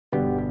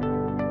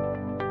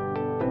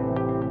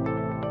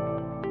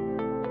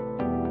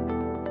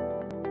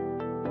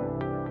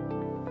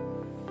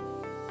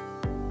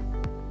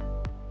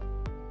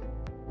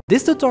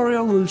This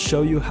tutorial will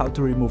show you how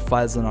to remove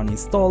files on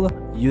Uninstall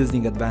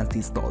using Advanced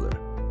Installer.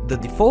 The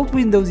default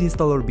Windows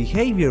installer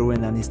behavior when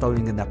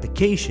uninstalling an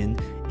application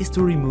is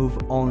to remove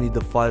only the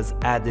files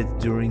added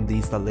during the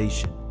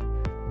installation.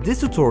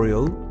 This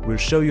tutorial will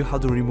show you how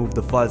to remove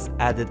the files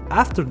added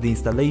after the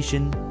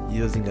installation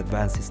using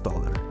Advanced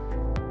Installer.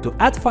 To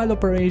add file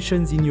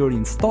operations in your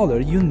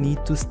installer, you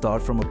need to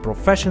start from a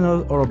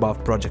professional or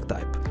above project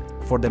type.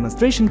 For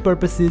demonstration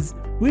purposes,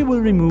 we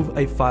will remove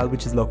a file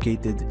which is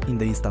located in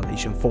the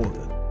installation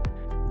folder.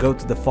 Go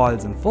to the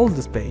Files and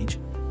Folders page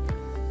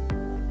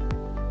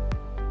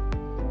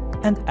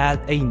and add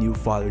a new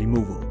file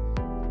removal.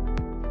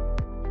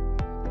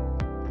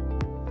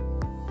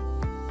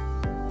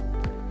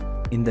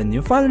 In the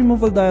new file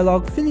removal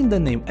dialog, fill in the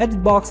name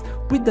edit box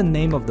with the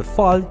name of the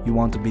file you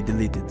want to be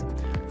deleted.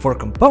 For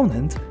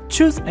component,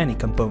 choose any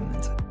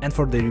component, and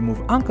for the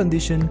remove on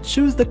condition,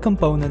 choose the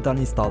component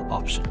uninstall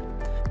option.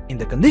 In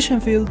the condition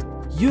field,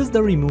 use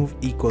the remove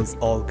equals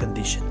all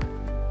condition.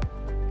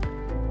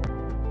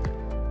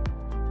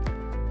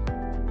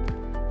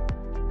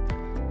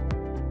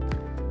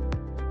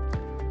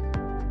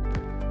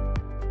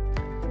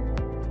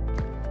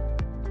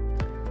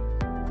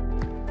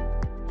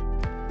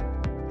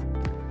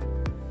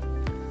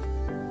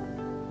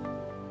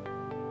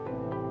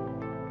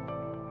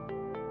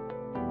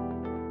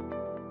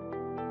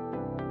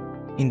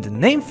 In the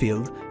name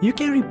field, you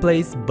can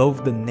replace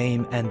both the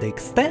name and the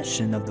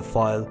extension of the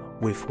file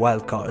with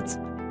wildcards.